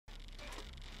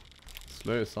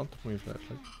slösar inte på min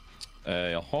flashlight.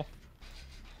 Jaha.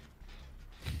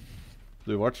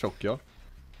 Du har varit tjock, ja.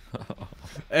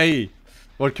 Ej!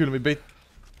 Vad kul om vi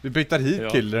byter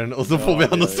hit killeren och så får vi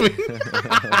han att swing.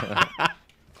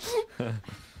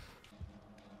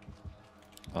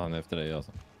 Han är efter dig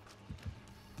alltså.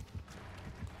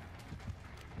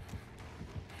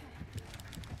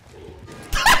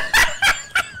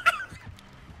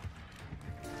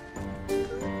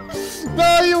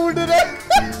 Jag gjorde det!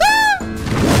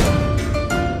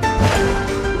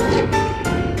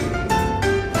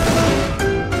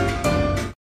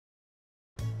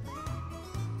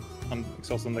 I'm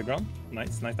exhaust on the ground.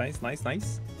 Nice.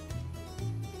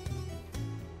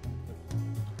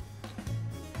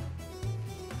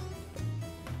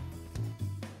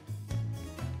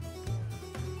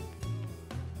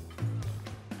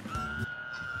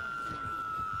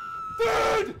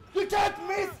 Dude! You can't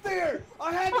miss there!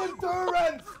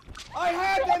 I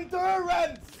had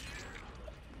endurance!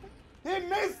 He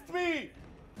missed me!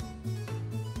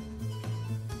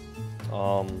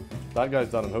 That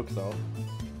guy's done in hooks though.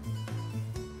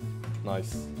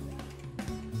 Nice.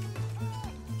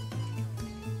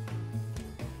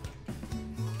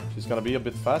 She's gonna be a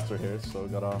bit faster here, so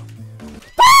gotta...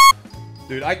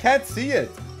 Dude, I can't see it!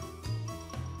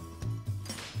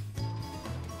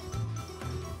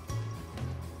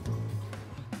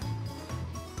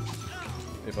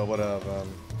 If I would have,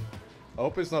 I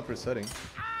hope it's not resetting.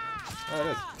 Oh, it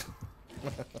is.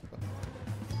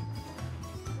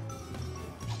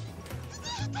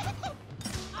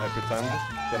 I pretend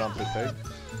that I'm prepared.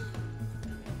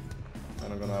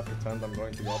 And I'm gonna pretend I'm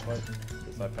going to go up right,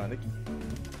 because I panic.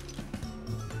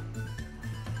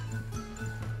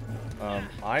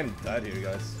 I'm dead here,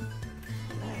 guys.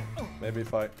 Maybe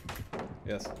if I...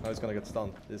 Yes, now he's gonna get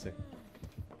stunned. Easy.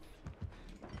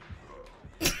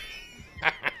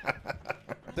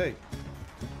 Hey.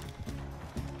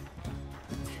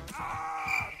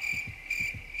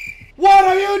 What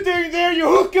are you doing there, you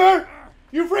hooker?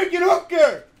 You freaking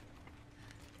hooker!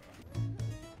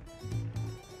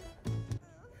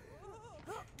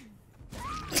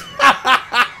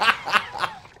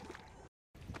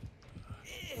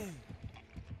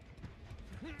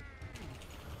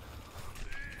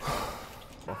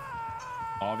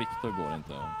 Ja, Victor går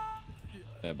inte.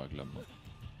 Det är bara att glömma.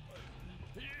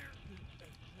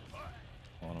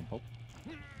 Har han pop?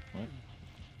 Nej.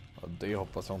 Ja, det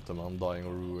hoppas jag inte med Undying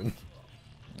och Ruin.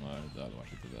 Nej, det hade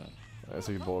varit lite väl. Jag är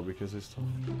säkert barbecue sist.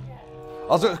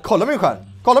 Alltså, kolla min skärm!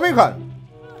 Kolla min skärm!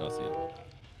 Jag ser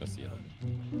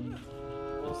Robin.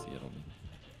 Jag ser Robin.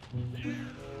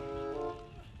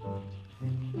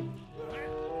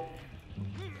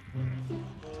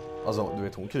 Alltså, du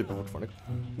vet, hon kryper fortfarande.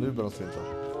 Nu börjar hon slinta.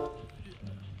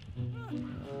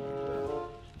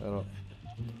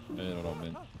 Hej då,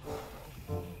 Robin.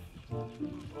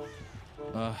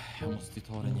 Jag måste ju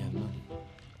ta den hjälmen.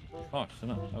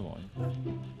 Tjena, jag var ju.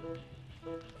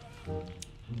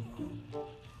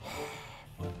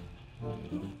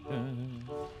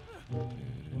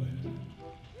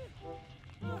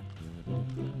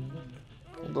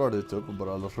 Hon drar dit upp och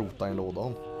bara rota i en låda.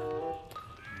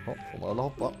 Ja, får man alla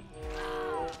hoppa.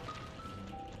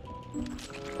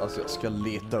 Alltså jag ska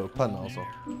leta upp henne alltså.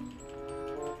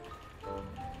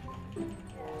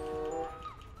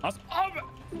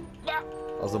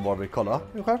 Alltså bara vi kolla.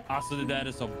 Alltså det där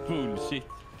är så bullshit.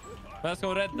 Men ska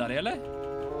hon rädda dig eller?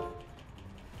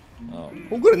 Ja.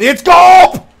 Hon går ner i ett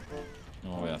skåp!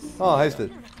 Oh, yes. Ja, hej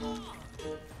Steve.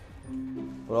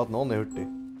 Bara att någon är hurtig.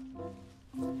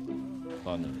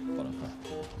 Bara nu, bara för.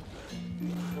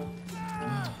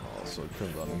 Ja, så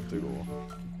kunde han inte gå.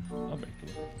 Ja,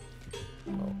 verkligen.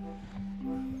 Ja.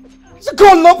 Så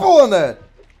kolla på henne!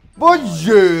 Vad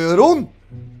gör hon?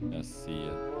 Jag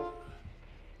ser.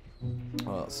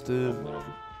 Ja, Steve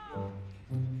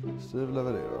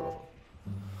levererar i alla fall.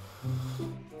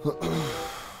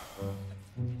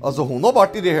 Alltså hon har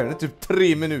varit i det här typ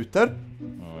 3 minuter.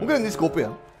 Hon går in i skåp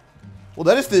igen. Och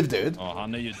där är Steve död. Ja,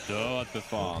 han är ju död för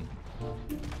fan.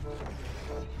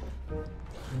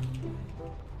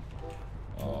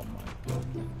 Oh my god.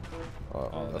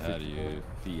 Ja, det här är ju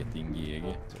feting GG.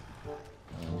 Ja,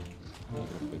 jag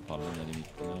är uppe i pallen där i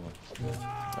mitten.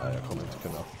 Nej, jag kommer inte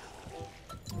kunna.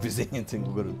 Det finns ingenting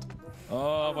att gå runt.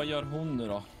 Ja, vad gör hon nu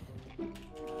då?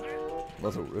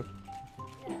 Vad tror du?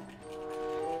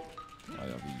 Ja, jag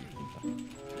vet inte.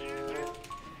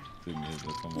 Dum i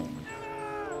huvudet som vanligt.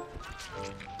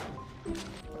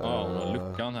 Ja, hon har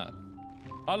luckan här.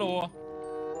 Hallå?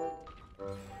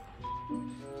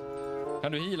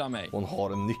 Kan du heala mig? Hon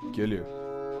har en nyckel ju.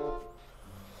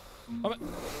 Ja, men...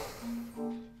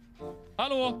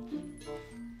 Hallå?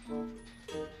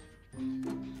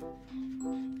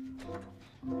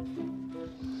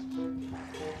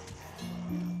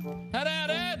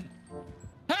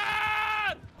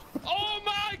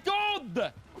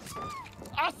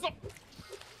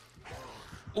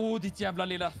 Ditt jävla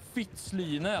lilla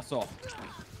fittslyne alltså.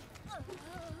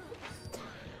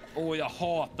 Jag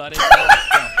hatar dig för alltid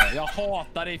alltså. Jag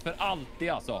hatar dig för alltid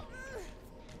alltså. Oh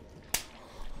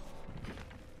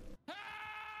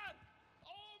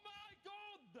my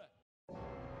god!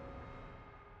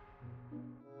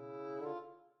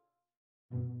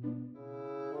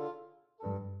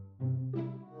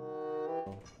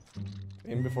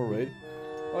 In before raid.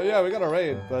 Oh yeah, we got a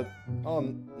raid, but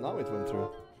now it went through.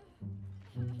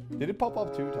 Did it pop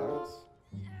up 2 times?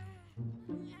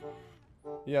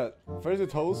 Yeah, first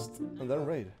it host and then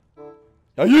raid.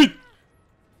 Yeah, yeet!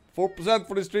 4%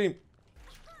 for the stream.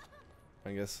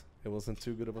 I guess it wasn't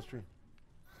too good of a stream.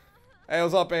 Hey,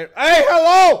 what's up, Aaron? Hey,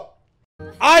 hello!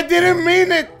 I didn't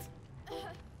mean it!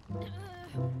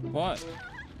 What?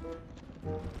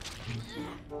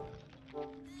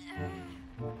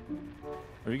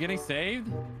 Are you getting saved?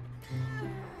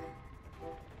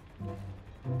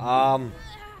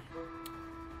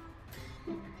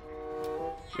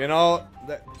 You know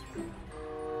that.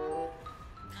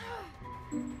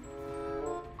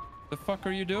 The fuck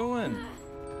are you doing?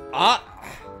 I'm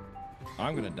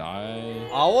gonna die.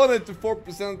 I wanted to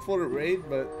 4% for the raid,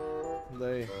 but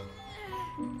they.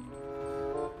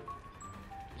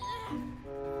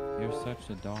 You're such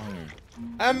a donger.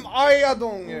 Am I a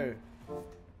donger?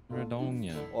 You're a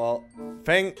donger. Well,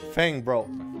 Fang, bro.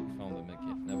 Found the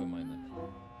Mickey. Never mind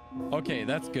that. Okay,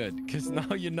 that's good, cause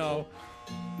now you know.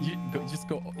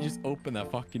 Just open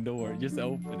that fucking door. Just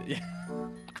open it.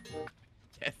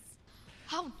 Yes.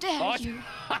 How dare you?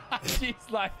 She's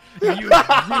like, you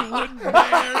wouldn't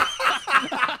dare.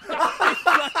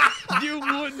 You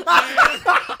wouldn't dare.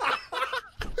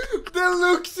 The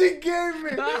look she gave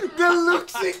me! The look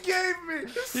she gave me!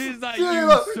 He's like,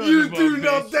 you do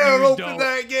not dare open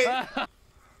that gate!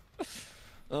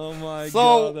 Oh my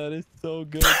god, that is so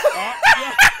good.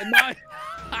 Nice.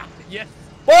 Yes.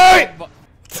 Boy!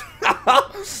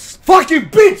 Fucking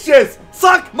bitches!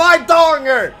 Suck my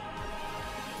donger!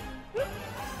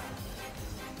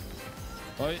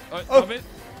 Oj, David.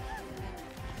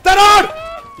 Den har!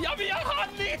 Ja, men jag hann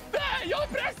inte! Jag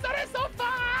pressade som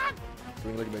fan!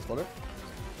 Swing like a baseballer.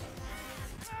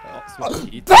 Ja,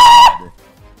 swing hit.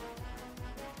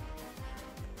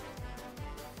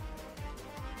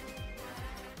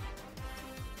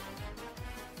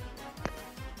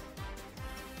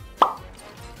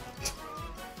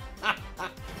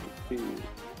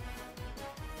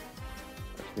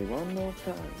 Ask me one more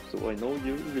time, so I know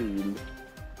you will.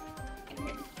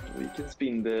 We can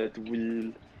spin that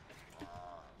wheel.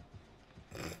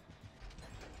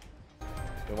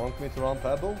 You want me to run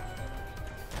Pebble?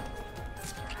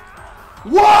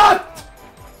 What?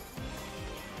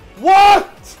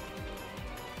 What?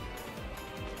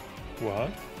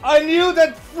 What? I knew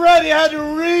that Freddy had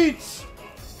a reach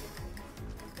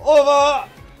over,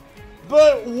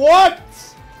 but what?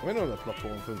 Jag vet inte om den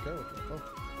plattformen funkar.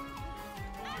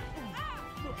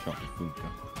 Klart det funkar.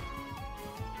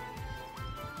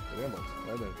 Det är en box.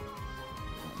 Nej, det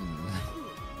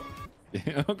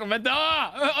Jag kommer dö!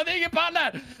 Det är ingen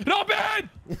pallar! Robin!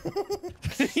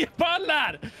 Det är ingen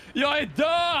pallar! Jag är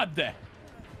död!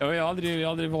 Jag har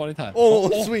aldrig varit här.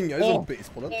 Swingar ju som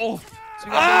basebollen.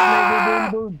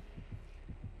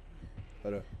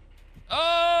 Hörru.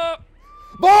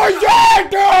 Vad gör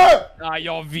du? Nej,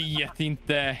 jag vet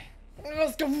inte.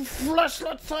 Jag ska få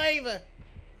flashlight save.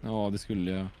 Ja, det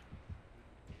skulle jag.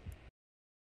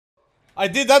 I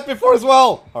did that before as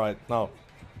well. All right, now.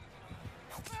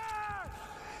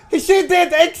 She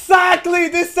did exactly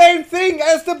the same thing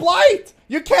as the Blight.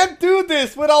 You can't do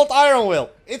this without Iron Will.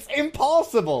 It's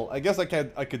impossible. I guess I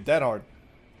could dead hard.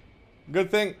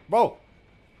 Good thing, bro.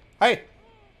 Hey,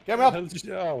 get me up.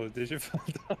 Did she fall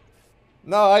down?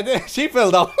 No, I did. She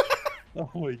fell down. Oh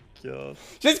my god.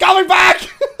 She's coming back.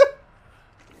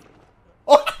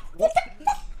 Oh.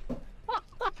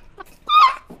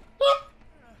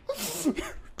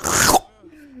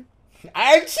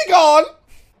 And she gone.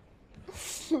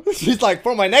 She's like,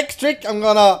 for my next trick, I'm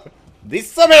gonna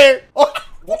disappear. Oh.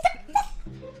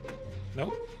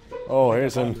 No. Oh,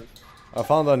 here's an. I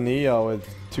found a Nia with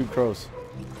 2 crows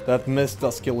that missed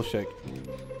a skill check.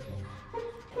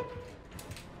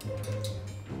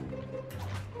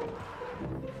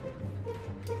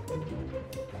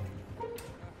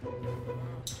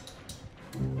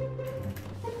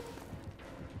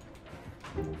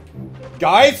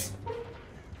 Guys!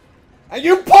 Are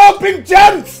you popping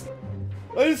gems?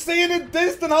 Are you seeing in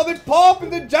distance how they pop in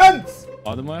the gems?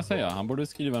 Ja, det må jag säga. Han borde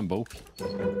skriva en bok.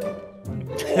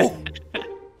 Oh.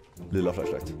 Lilla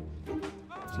flashlight.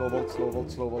 Slow volt, slow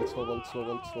volt, slow volt, slow volt, slow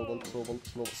volt, slow volt, slow volt,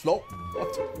 slow volt, slow.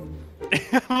 What?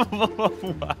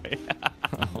 Why?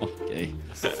 Okej.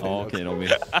 Ja, okej då. Okej.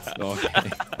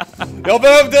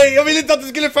 Jag ville inte att du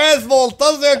skulle fastvolta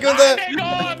så jag kunde... Lägg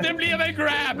av! Det blev en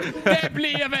grab! Det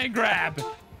blev en grab!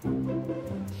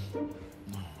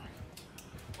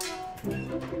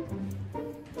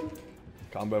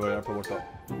 Kan behöva hjälp på borta.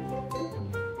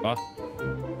 Va?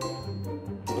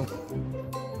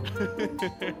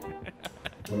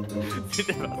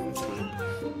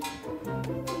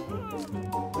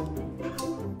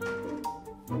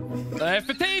 Det är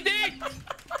för tidigt!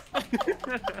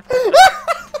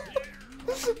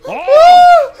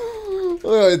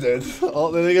 Och jag är död.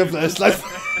 Ja, det ligger en flashlight.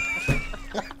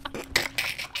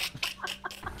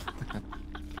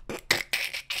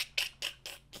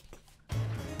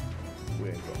 We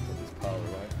ain't dropping this power,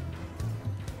 right?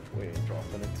 We ain't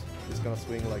dropping it. It's gonna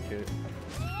swing like a...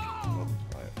 Oh,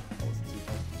 that was too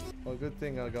fast. Oh, good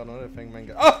thing I got another thing,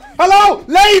 man. Oh, hello!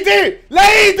 Lady!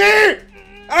 Lady!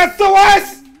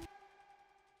 SOS!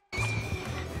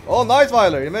 Oh, nice,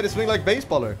 Weiler. You made it swing like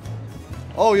baseballer.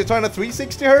 Oh, you're trying to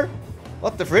 360 her?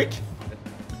 What the frick?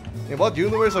 In what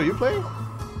universe are you playing?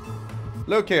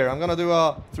 Look here, I'm gonna do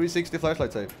a 360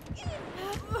 flashlight save.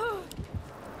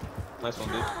 Nice one,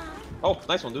 dude. Oh,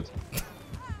 nice one, dude.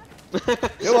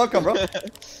 You're welcome, bro.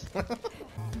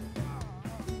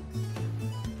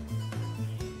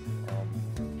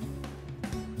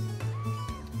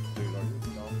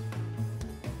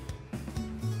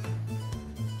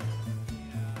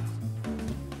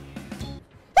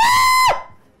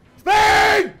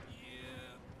 Spring!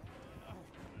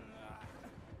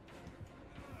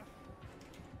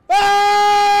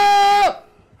 Ah!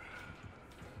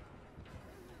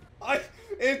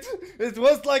 It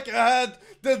was like I had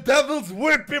the devil's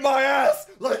whip in my ass.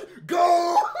 Like,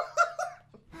 go!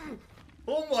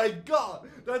 Oh my god,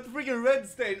 that freaking red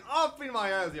stain up in my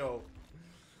ass, yo.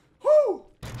 Whoo!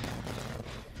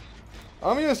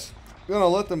 I'm just gonna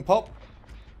let them pop.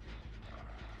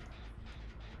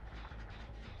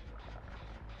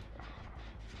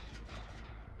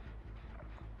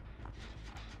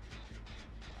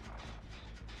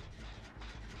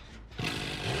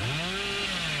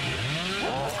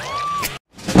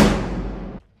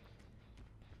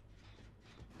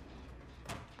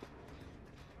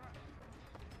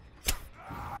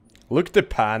 Look the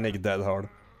panic dead hard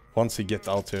once he gets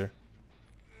out here.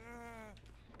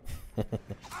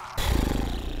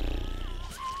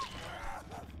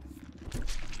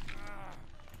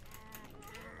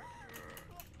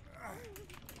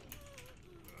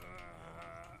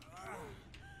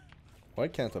 Why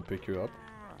can't I pick you up?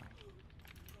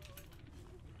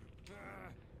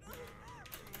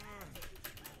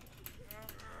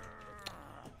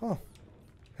 Oh.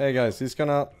 Hey guys, he's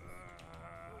gonna...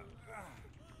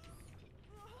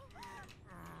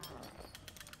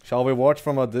 Shall we watch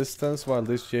from a distance while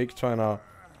this Jake trying to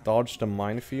dodge the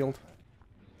minefield?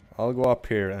 I'll go up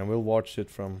here and we'll watch it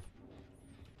from...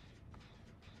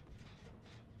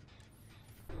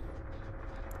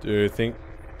 Do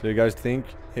you guys think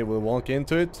he will walk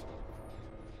into it?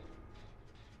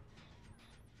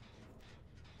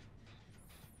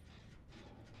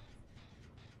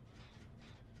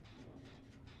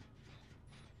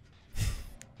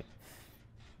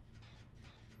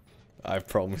 I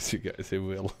promise you guys he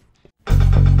will.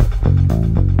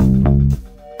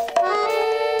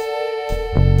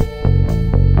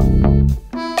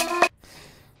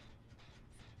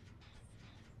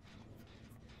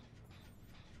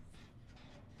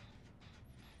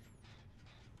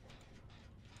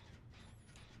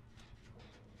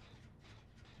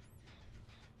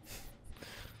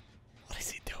 What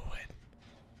is he doing?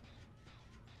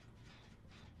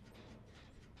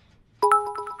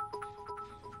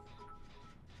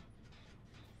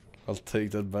 I'll take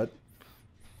that bet.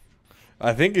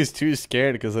 I think he's too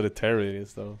scared because of the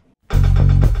terrorists though.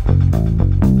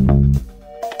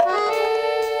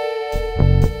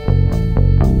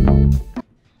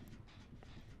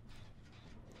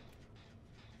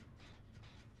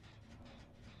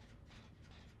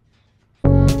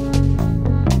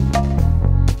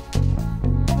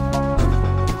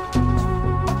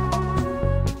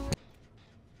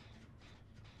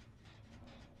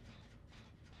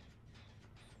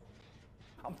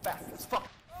 I'm fast as fuck.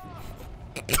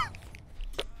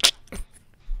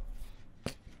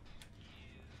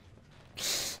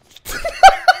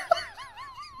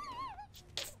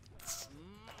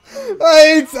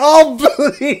 It's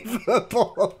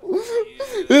unbelievable.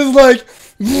 It's like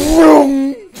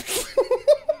vroom.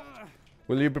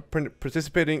 Will you be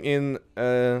participating in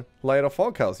Light of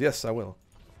Foghouse? Yes, I will.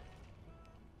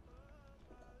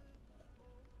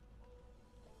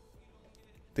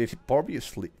 Did Barbie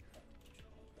sleep?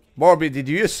 Barbie, did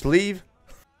you just leave?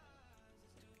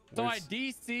 So I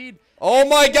DC'd. Oh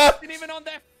my god! Wasn't even on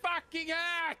that fucking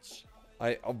hatch.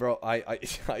 Bro, I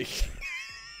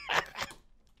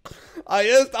I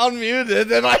just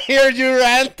unmuted and I hear you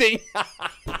ranting.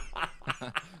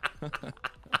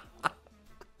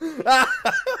 How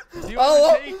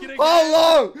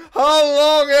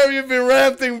long have you been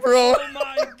ranting, bro? Oh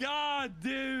my god,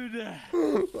 dude!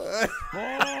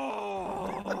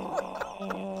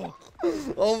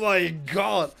 Oh my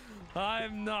god!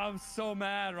 I'm so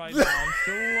mad right now.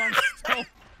 I'm so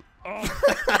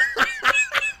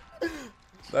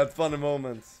That's funny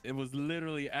moments. It was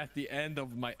literally at the end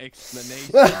of my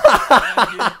explanation.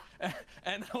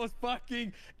 And I was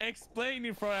fucking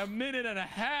explaining for a minute and a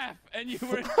half, and you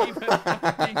weren't even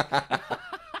fucking.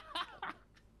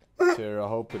 Here, I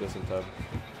hope he doesn't have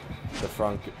the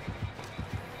Frank.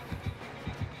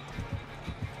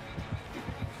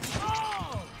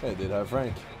 He did have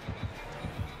Frank.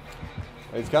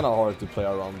 It's kind of hard to play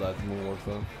around that moonwalk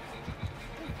though.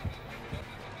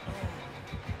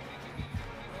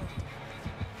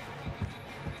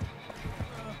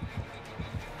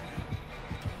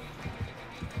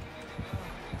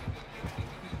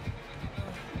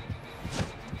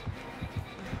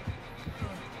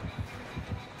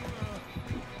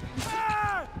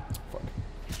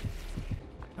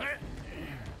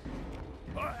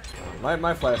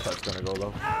 My flashlight's gonna go though.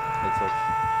 Looks like.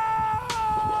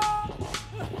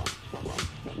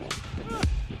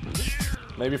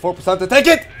 Maybe 4% to take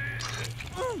it!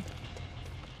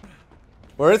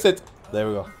 Where is it? There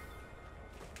we go.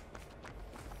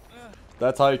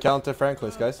 That's how you counter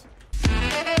Franklist, guys.